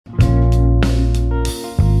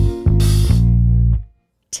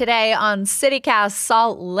Today on CityCast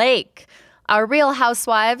Salt Lake, our Real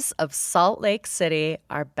Housewives of Salt Lake City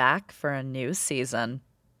are back for a new season.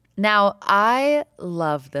 Now, I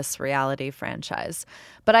love this reality franchise,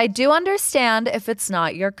 but I do understand if it's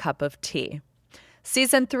not your cup of tea.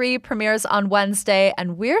 Season 3 premieres on Wednesday,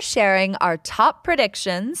 and we're sharing our top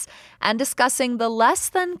predictions and discussing the less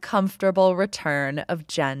than comfortable return of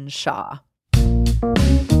Jen Shah.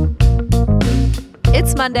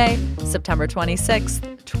 It's Monday, September 26th,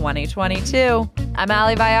 2022. I'm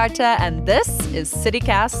Ali Vallarta, and this is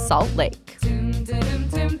CityCast Salt Lake.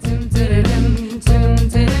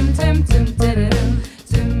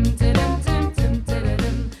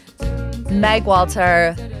 Meg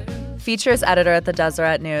Walter, features editor at the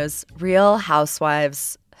Deseret News, Real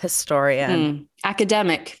Housewives historian.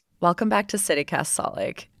 Academic. Welcome back to CityCast Salt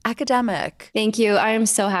Lake. Academic. Thank you. I am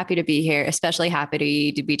so happy to be here, especially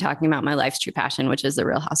happy to be talking about my life's true passion, which is the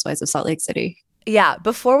Real Housewives of Salt Lake City. Yeah,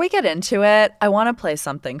 before we get into it, I want to play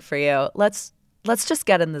something for you. Let's just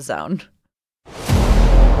get in the zone.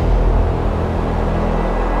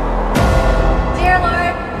 Dear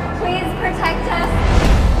Lord, please protect us.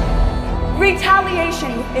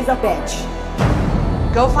 Retaliation is a bitch.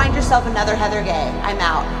 Go find yourself another Heather Gay. I'm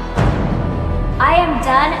out. I am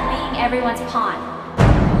done being everyone's pawn.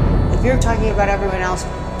 If you're talking about everyone else,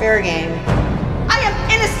 fair game. I am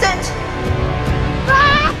innocent!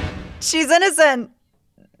 Ah! She's innocent.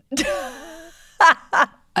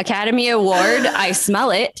 Academy Award, I smell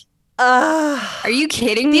it. Are you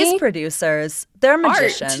kidding me? These producers, they're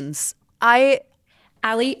magicians.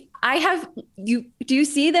 Ali, I have you. Do you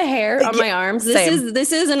see the hair on my arms?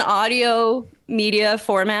 This is an audio media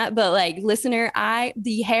format, but like listener,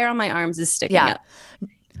 the hair on my arms is sticking up.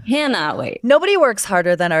 Cannot wait. Nobody works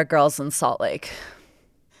harder than our girls in Salt Lake.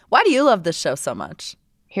 Why do you love this show so much?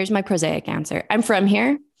 Here's my prosaic answer. I'm from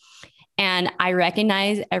here, and I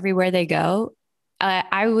recognize everywhere they go.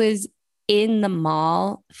 I was in the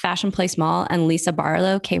mall, Fashion Place Mall, and Lisa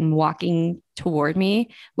Barlow came walking toward me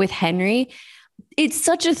with Henry. It's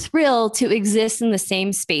such a thrill to exist in the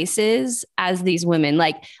same spaces as these women.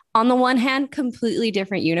 Like, on the one hand, completely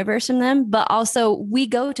different universe from them, but also we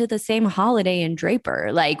go to the same holiday in Draper.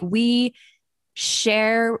 Like, we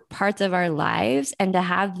share parts of our lives, and to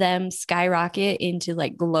have them skyrocket into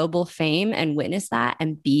like global fame and witness that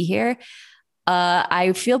and be here,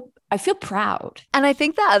 I feel proud. And I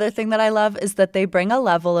think the other thing that I love is that they bring a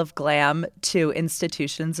level of glam to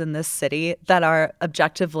institutions in this city that are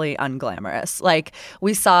objectively unglamorous. Like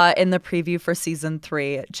we saw in the preview for season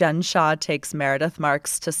 3, Jen Shah takes Meredith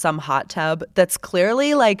Marks to some hot tub that's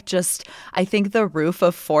clearly like just, I think, the roof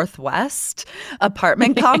of Fourth West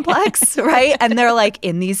apartment complex, right? And they're like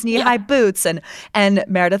in these knee-high boots, and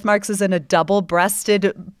Meredith Marks is in a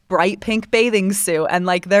double-breasted bright pink bathing suit, and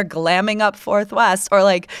like they're glamming up Fourth West, or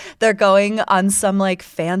like they're going on some like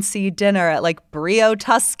fancy dinner at like Brio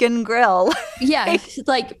Tuscan Grill. Yeah,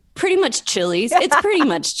 like pretty much Chili's. It's pretty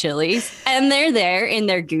much Chili's, and they're there in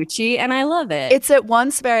their Gucci, and I love it. It's at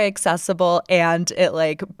once very accessible, and it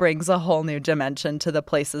like brings a whole new dimension to the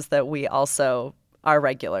places that we also are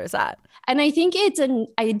regulars at. And I think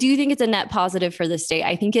I do think it's a net positive for the state.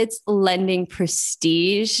 I think it's lending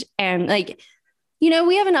prestige, and like, you know,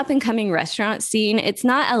 we have an up and coming restaurant scene. It's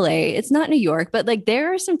not LA, it's not New York, but like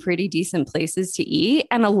there are some pretty decent places to eat,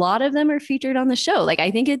 and a lot of them are featured on the show. Like,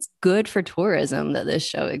 I think it's good for tourism that this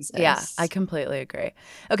show exists. Yeah, I completely agree.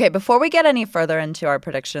 Okay, before we get any further into our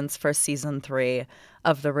predictions for season 3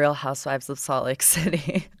 of The Real Housewives of Salt Lake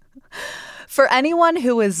City, for anyone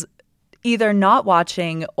who is either not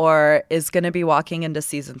watching or is going to be walking into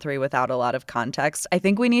season 3 without a lot of context, I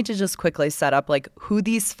think we need to just quickly set up like who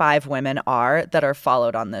these 5 women are that are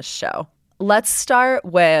followed on this show. Let's start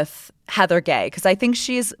with Heather Gay, because I think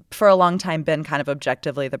she's for a long time been kind of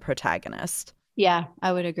objectively the protagonist. Yeah,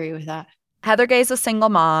 I would agree with that. Heather Gay's a single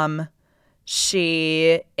mom.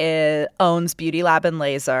 She owns Beauty Lab and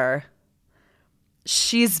Laser.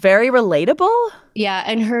 She's very relatable. Yeah,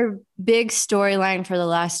 and her big storyline for the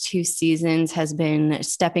last 2 seasons has been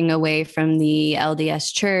stepping away from the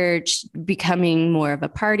LDS church, becoming more of a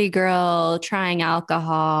party girl, trying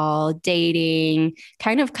alcohol, dating,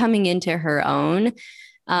 kind of coming into her own,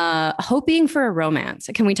 hoping for a romance.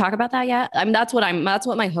 Can we talk about that yet? I mean, that's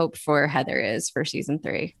what my hope for Heather is for season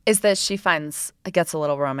 3. Is that she gets a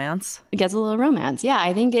little romance. It gets a little romance. Yeah,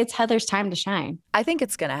 I think it's Heather's time to shine. I think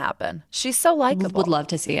it's going to happen. She's so likable. Would love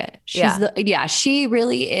to see it. She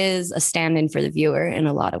really is a stand-in for the viewer in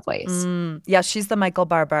a lot of ways. Yeah, she's the Michael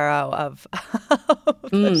Barbaro of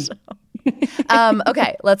the show.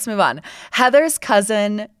 Okay, let's move on. Heather's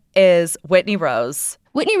cousin is Whitney Rose.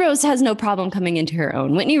 Whitney Rose has no problem coming into her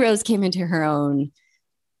own. Whitney Rose came into her own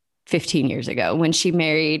 15 years ago when she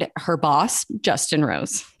married her boss, Justin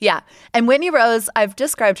Rose. Yeah. And Whitney Rose, I've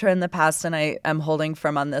described her in the past and I am holding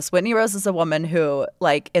firm on this. Whitney Rose is a woman who,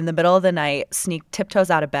 like, in the middle of the night, tiptoes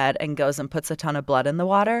out of bed and goes and puts a ton of blood in the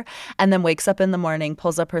water and then wakes up in the morning,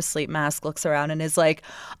 pulls up her sleep mask, looks around and is like,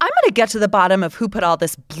 I'm going to get to the bottom of who put all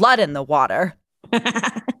this blood in the water.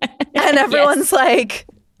 And everyone's like,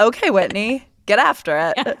 okay, Whitney, get after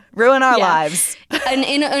it. Yeah. Ruin our lives. And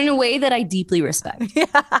in a way that I deeply respect.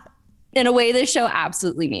 Yeah. In a way this show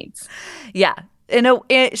absolutely needs. Yeah.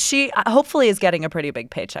 She hopefully is getting a pretty big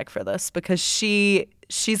paycheck for this because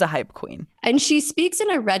she's a hype queen. And she speaks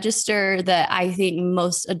in a register that I think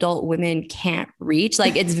most adult women can't reach.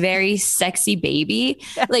 Like, it's very sexy baby.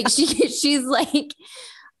 Yeah. Like she's like,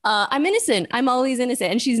 I'm innocent. I'm always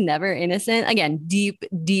innocent. And she's never innocent. Again,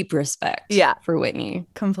 deep respect for Whitney.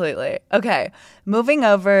 Completely. Okay. Moving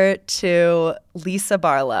over to Lisa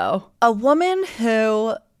Barlow, a woman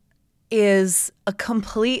who is a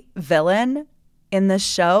complete villain in this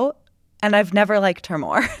show, and I've never liked her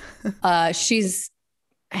more. She's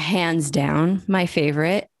hands down my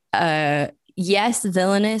favorite. Yes,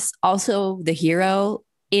 villainous, also the hero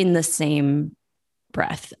in the same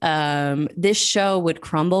breath. This show would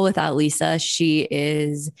crumble without Lisa. She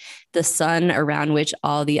is the sun around which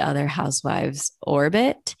all the other housewives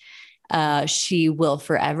orbit. She will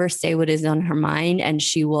forever say what is on her mind, and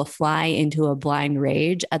she will fly into a blind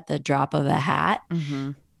rage at the drop of a hat.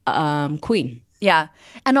 Mm-hmm. Queen. Yeah.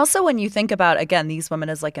 And also when you think about, again, these women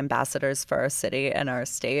as like ambassadors for our city and our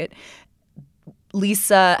state,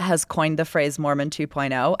 Lisa has coined the phrase Mormon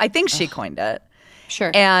 2.0. I think she coined it. Sure.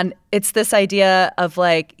 And it's this idea of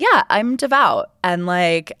like, yeah, I'm devout and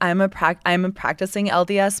like I'm a practicing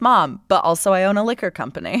LDS mom, but also I own a liquor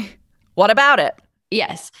company. What about it?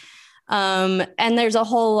 Yes. And there's a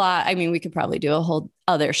whole lot. I mean, we could probably do a whole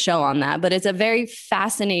other show on that, but it's a very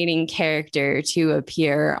fascinating character to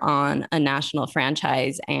appear on a national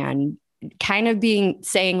franchise and kind of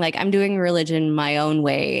saying like, I'm doing religion my own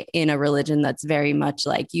way in a religion that's very much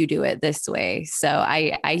like you do it this way. So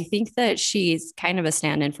I think that she's kind of a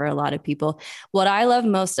stand-in for a lot of people. What I love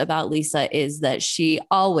most about Lisa is that she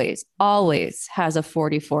always has a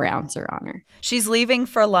 44-ouncer on her. She's leaving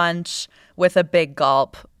for lunch with a big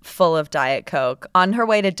gulp full of Diet Coke on her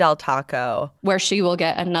way to Del Taco, where she will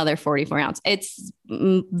get another 44 ounce. It's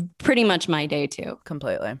pretty much my day too.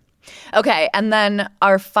 Completely. Okay. And then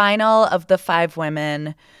our final of the 5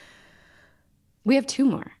 women. We have 2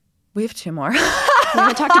 more. We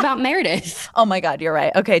haven't talked about Meredith. Oh my God, you're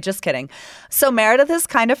right. Okay, just kidding. So Meredith is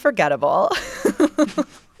kind of forgettable.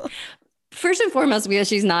 First and foremost, because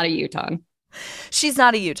she's not a Utah. She's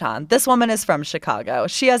not a Utah. This woman is from Chicago.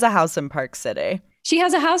 She has a house in Park City. She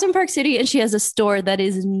has a house in Park City and she has a store that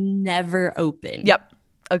is never open. Yep.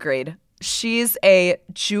 Agreed. She's a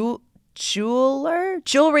jewelry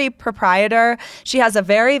proprietor. She has a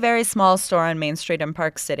very, very small store on Main Street in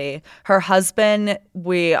Park City. Her husband,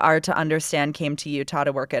 we are to understand, came to Utah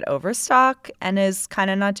to work at Overstock and is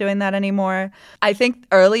kind of not doing that anymore. I think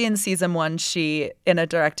early in season 1, she, in a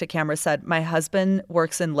direct-to-camera, said, my husband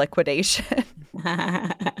works in liquidation.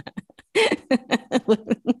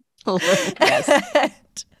 Yes.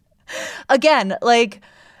 Again, like,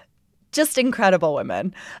 just incredible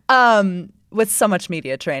women. With so much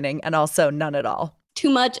media training and also none at all. Too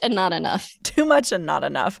much and not enough. Too much and not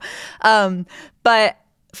enough. But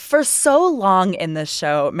for so long in this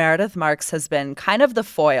show, Meredith Marks has been kind of the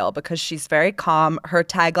foil because she's very calm. Her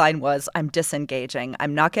tagline was, I'm disengaging.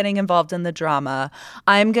 I'm not getting involved in the drama.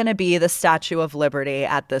 I'm going to be the Statue of Liberty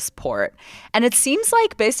at this port. And it seems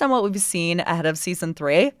like, based on what we've seen ahead of season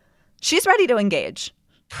 3, she's ready to engage.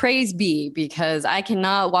 Praise be, because I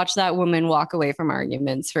cannot watch that woman walk away from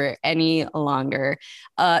arguments for any longer.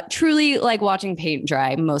 Truly like watching paint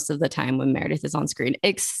dry most of the time when Meredith is on screen,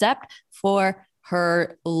 except for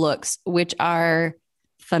her looks, which are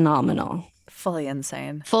phenomenal. Fully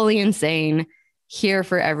insane. Here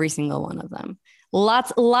for every single one of them.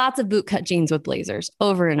 Lots of bootcut jeans with blazers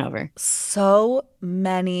over and over. So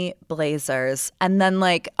many blazers. And then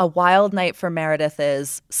like a wild night for Meredith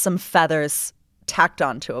is some feathers tacked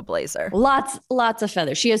onto a blazer. Lots of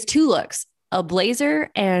feathers. She has 2 looks, a blazer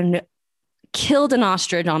and killed an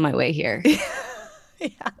ostrich on my way here.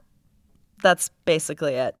 Yeah. That's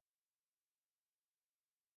basically it.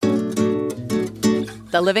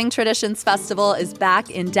 The Living Traditions Festival is back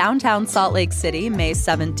in downtown Salt Lake City, May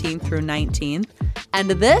 17th through 19th. And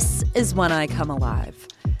this is when I come alive.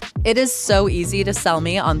 It is so easy to sell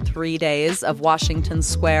me on 3 days of Washington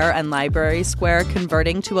Square and Library Square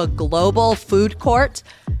converting to a global food court.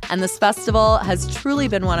 And this festival has truly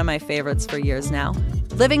been one of my favorites for years now.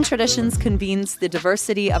 Living Traditions convenes the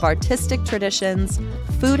diversity of artistic traditions,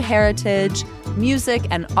 food heritage, music,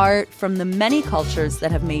 and art from the many cultures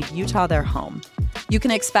that have made Utah their home. You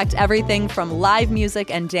can expect everything from live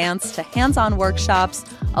music and dance to hands-on workshops,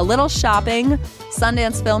 a little shopping,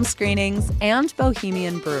 Sundance film screenings, and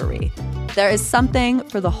Bohemian Brewery. There is something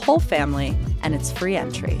for the whole family, and it's free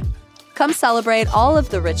entry. Come celebrate all of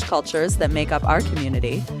the rich cultures that make up our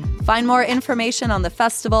community. Find more information on the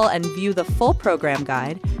festival and view the full program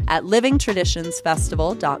guide at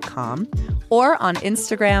livingtraditionsfestival.com or on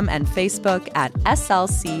Instagram and Facebook at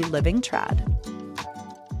SLC Living Trad.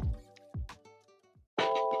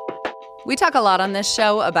 We talk a lot on this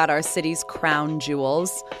show about our city's crown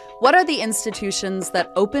jewels. What are the institutions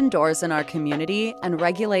that open doors in our community and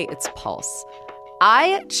regulate its pulse?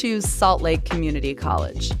 I choose Salt Lake Community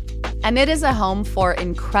College, and it is a home for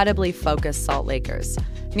incredibly focused Salt Lakers.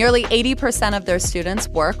 Nearly 80% of their students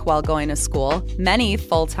work while going to school, many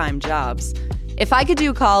full-time jobs. If I could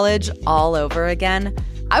do college all over again,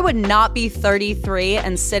 I would not be 33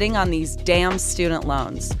 and sitting on these damn student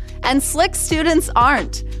loans. And slick students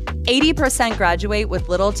aren't. 80% graduate with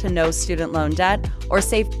little to no student loan debt or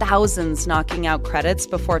save thousands knocking out credits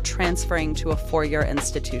before transferring to a four-year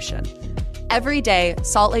institution. Every day,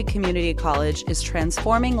 Salt Lake Community College is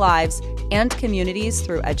transforming lives and communities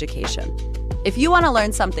through education. If you want to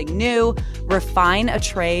learn something new, refine a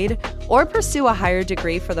trade, or pursue a higher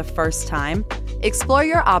degree for the first time, explore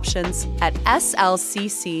your options at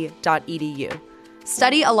slcc.edu.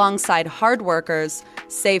 Study alongside hard workers,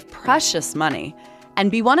 save precious money,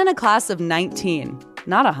 and be one in a class of 19,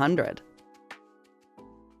 not 100.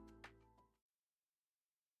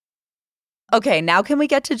 Okay, now can we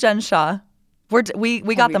get to Jen Shaw? We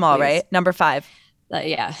got them all, please. Right? Number 5.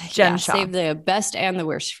 Jen Shaw. Save the best and the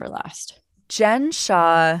worst for last. Jen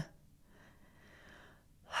Shaw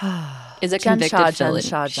is a convicted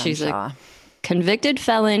felon. She's a convicted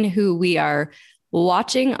felon who we are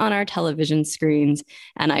watching on our television screens,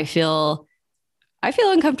 and I feel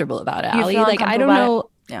uncomfortable about it. Ali, I don't know.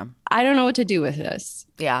 Yeah. I don't know what to do with this.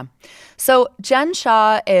 Yeah. So Jen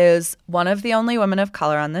Shaw is one of the only women of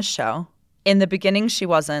color on this show. In the beginning, she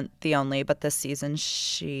wasn't the only, but this season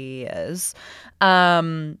she is,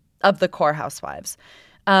 of the core housewives.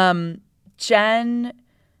 Jen,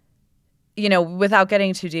 without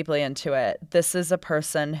getting too deeply into it, this is a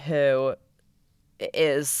person who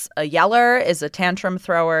is a yeller, is a tantrum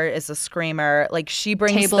thrower, is a screamer. Like, she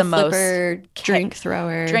brings Table the flipper, most drink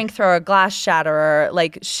thrower, glass shatterer.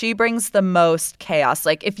 Like, she brings the most chaos.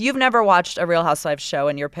 Like, if you've never watched a Real Housewives show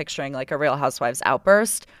and you're picturing like a Real Housewives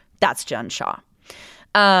outburst, that's Jen Shaw.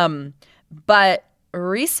 But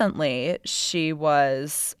recently, she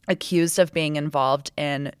was accused of being involved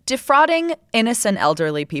in defrauding innocent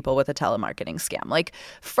elderly people with a telemarketing scam. Like,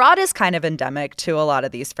 fraud is kind of endemic to a lot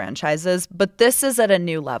of these franchises, but this is at a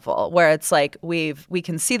new level where it's like we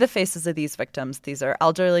can see the faces of these victims. These are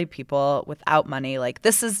elderly people without money. Like,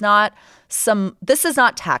 this is not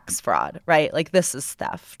tax fraud, right? Like, this is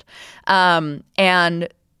theft. And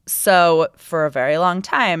so for a very long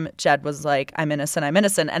time, Jed was like, I'm innocent.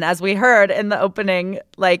 And as we heard in the opening,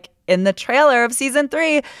 like in the trailer of season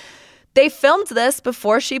 3, they filmed this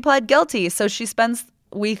before she pled guilty. So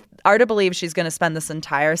we are to believe she's going to spend this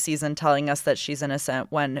entire season telling us that she's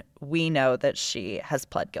innocent when we know that she has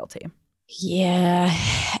pled guilty. Yeah.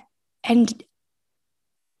 And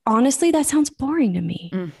honestly, that sounds boring to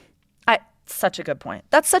me. Such a good point.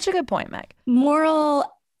 That's such a good point, Meg. Moral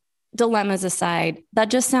dilemmas aside, that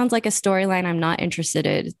just sounds like a storyline I'm not interested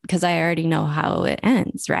in because I already know how it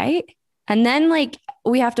ends, right? And then like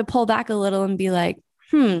we have to pull back a little and be like,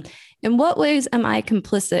 in what ways am I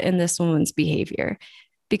complicit in this woman's behavior?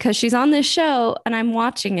 Because she's on this show and I'm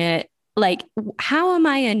watching it. Like, how am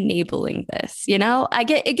I enabling this?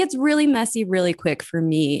 It gets really messy really quick for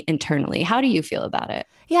me internally. How do you feel about it?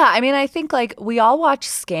 Yeah, I mean, I think like we all watch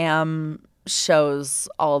scam shows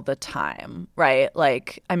all the time, right?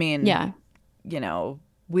 Like, I mean, yeah,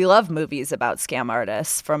 we love movies about scam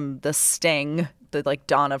artists, from The Sting, the like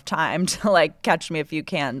Dawn of Time, to like Catch Me If You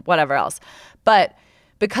Can, whatever else. But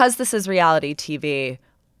because this is reality TV,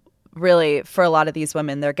 really, for a lot of these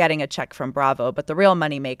women, they're getting a check from Bravo, but the real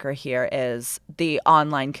moneymaker here is the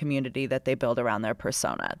online community that they build around their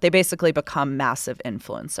persona. They basically become massive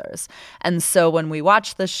influencers. And so when we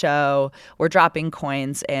watch the show, we're dropping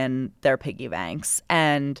coins in their piggy banks.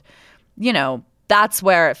 And, that's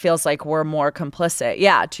where it feels like we're more complicit,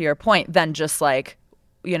 yeah, to your point, than just like,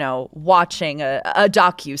 watching a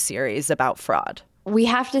docuseries about fraud. We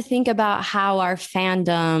have to think about how our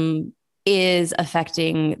fandom is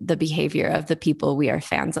affecting the behavior of the people we are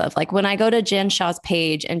fans of. Like when I go to Jen Shah's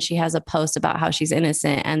page and she has a post about how she's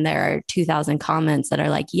innocent and there are 2,000 comments that are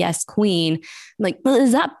like, yes, queen. I'm like, well,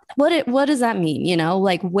 is that what does that mean? You know,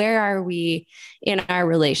 like where are we in our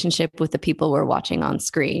relationship with the people we're watching on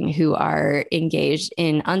screen who are engaged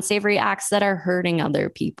in unsavory acts that are hurting other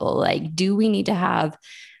people? Like, do we need to have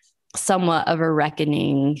somewhat of a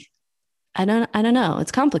reckoning? I don't know.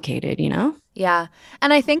 It's complicated, you know? Yeah.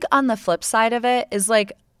 And I think on the flip side of it is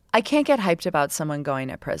like, I can't get hyped about someone going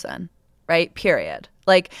to prison, right? Period.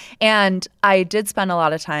 Like, and I did spend a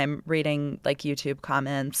lot of time reading like YouTube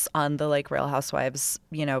comments on the like Real Housewives,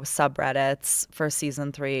 you know, subreddits for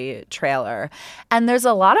season 3 trailer. And there's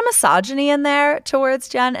a lot of misogyny in there towards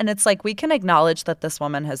Jen. And it's like, we can acknowledge that this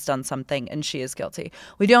woman has done something and she is guilty.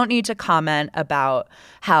 We don't need to comment about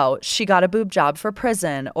how she got a boob job for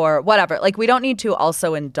prison or whatever. Like, we don't need to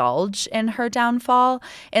also indulge in her downfall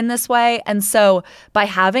in this way. And so by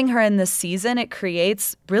having her in this season, it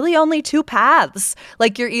creates really only 2 paths.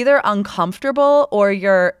 Like, you're either uncomfortable or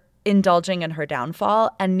you're indulging in her downfall,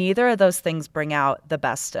 and neither of those things bring out the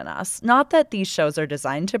best in us. Not that these shows are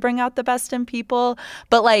designed to bring out the best in people,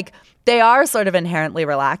 but like they are sort of inherently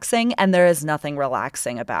relaxing, and there is nothing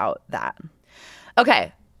relaxing about that.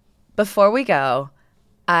 Okay, before we go,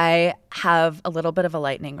 I have a little bit of a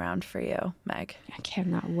lightning round for you, Meg. I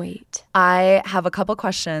cannot wait. I have a couple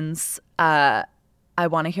questions. I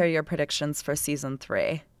want to hear your predictions for season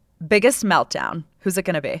 3. Biggest meltdown. Who's it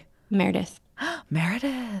going to be? Meredith.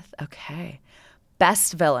 Meredith. Okay.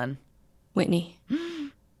 Best villain. Whitney.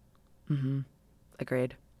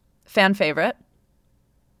 Agreed. Fan favorite.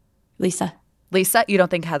 Lisa. Lisa. You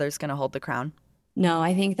don't think Heather's going to hold the crown? No,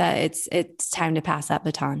 I think that it's time to pass that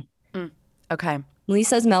baton. Okay.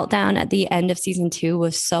 Lisa's meltdown at the end of season 2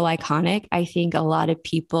 was so iconic. I think a lot of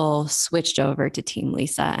people switched over to Team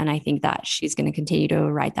Lisa, and I think that she's going to continue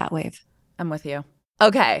to ride that wave. I'm with you.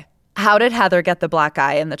 Okay. How did Heather get the black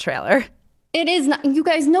eye in the trailer? It is not, you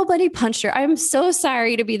guys, nobody punched her. I'm so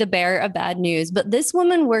sorry to be the bearer of bad news, but this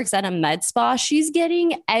woman works at a med spa. She's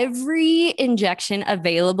getting every injection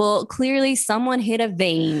available. Clearly someone hit a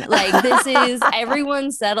vein. Like, this is,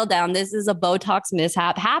 everyone settle down. This is a Botox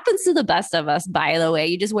mishap. Happens to the best of us, by the way.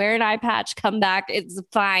 You just wear an eye patch, come back. It's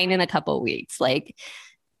fine in a couple weeks. Like,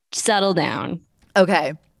 settle down.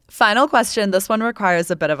 Okay. Final question. This one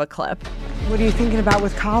requires a bit of a clip. What are you thinking about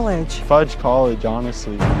with college? Fudge college,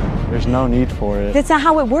 honestly. There's no need for it. That's not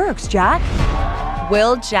how it works, Jack.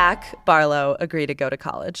 Will Jack Barlow agree to go to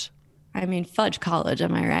college? I mean, fudge college,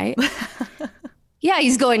 am I right? Yeah,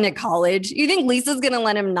 he's going to college. You think Lisa's going to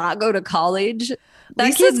let him not go to college?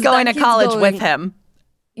 Lisa's going to college with him.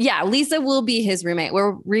 Yeah, Lisa will be his roommate.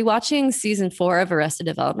 We're rewatching season 4 of Arrested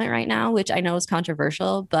Development right now, which I know is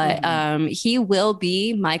controversial, but he will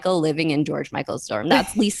be Michael living in George Michael's dorm.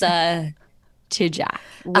 That's Lisa to Jack,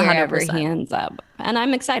 wherever 100%. he ends up. And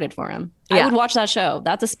I'm excited for him. Yeah. I would watch that show.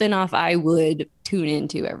 That's a spinoff I would tune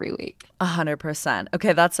into every week. 100%.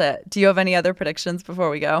 Okay, that's it. Do you have any other predictions before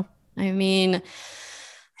we go? I mean,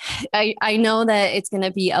 I know that it's going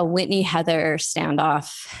to be a Whitney Heather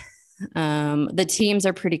standoff. The teams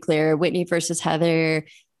are pretty clear. Whitney versus Heather,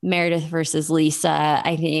 Meredith versus Lisa.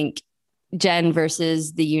 I think Jen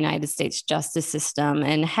versus the United States justice system,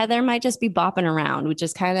 and Heather might just be bopping around, which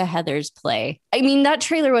is kind of Heather's play. I mean, that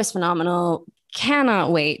trailer was phenomenal.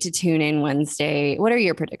 Cannot wait to tune in Wednesday. What are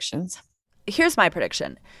your predictions? Here's my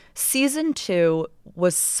prediction. Season 2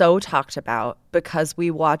 was so talked about because we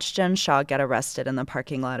watched Jen Shah get arrested in the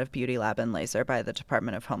parking lot of Beauty Lab and Laser by the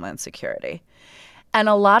Department of Homeland Security. And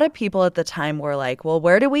a lot of people at the time were like, well,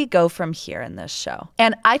 where do we go from here in this show?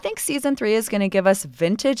 And I think season 3 is going to give us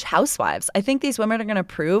vintage housewives. I think these women are going to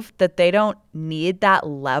prove that they don't need that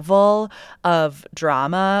level of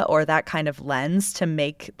drama or that kind of lens to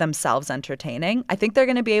make themselves entertaining. I think they're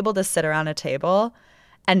going to be able to sit around a table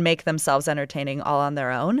and make themselves entertaining all on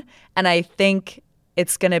their own. And I think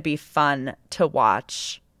it's going to be fun to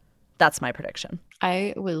watch. That's my prediction.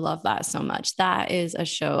 I would love that so much. That is a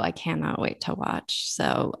show I cannot wait to watch.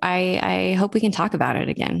 So I hope we can talk about it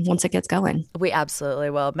again once it gets going. We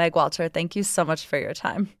absolutely will. Meg Walter, thank you so much for your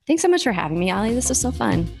time. Thanks so much for having me, Allie. This was so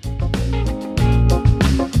fun.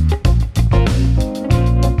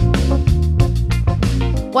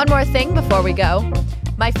 One more thing before we go.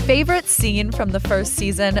 My favorite scene from the first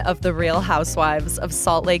season of The Real Housewives of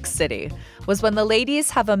Salt Lake City was when the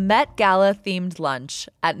ladies have a Met Gala themed lunch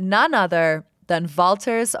at none other than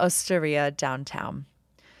Walter's Osteria downtown.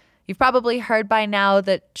 You've probably heard by now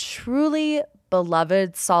that truly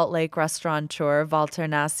beloved Salt Lake restaurateur Walter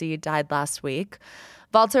Nasi died last week.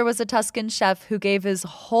 Walter was a Tuscan chef who gave his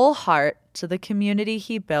whole heart to the community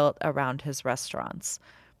he built around his restaurants.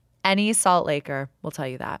 Any Salt Laker will tell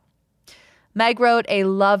you that. Meg wrote a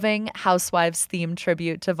loving Housewives-themed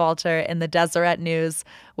tribute to Walter in the Deseret News,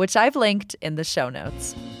 which I've linked in the show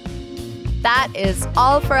notes. That is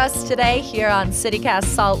all for us today here on CityCast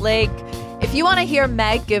Salt Lake. If you want to hear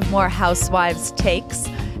Meg give more Housewives takes,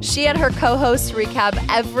 she and her co-hosts recap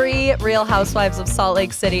every Real Housewives of Salt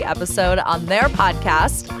Lake City episode on their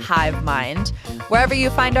podcast, Hive Mind. Wherever you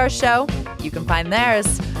find our show, you can find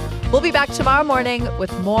theirs. We'll be back tomorrow morning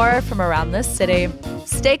with more from around this city.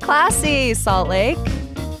 Stay classy, Salt Lake.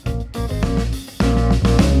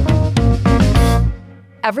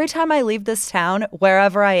 Every time I leave this town,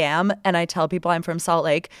 wherever I am, and I tell people I'm from Salt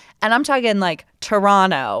Lake, and I'm talking like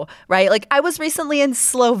Toronto, right? Like I was recently in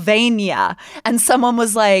Slovenia, and someone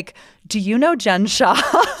was like, "Do you know Jen Shaw?"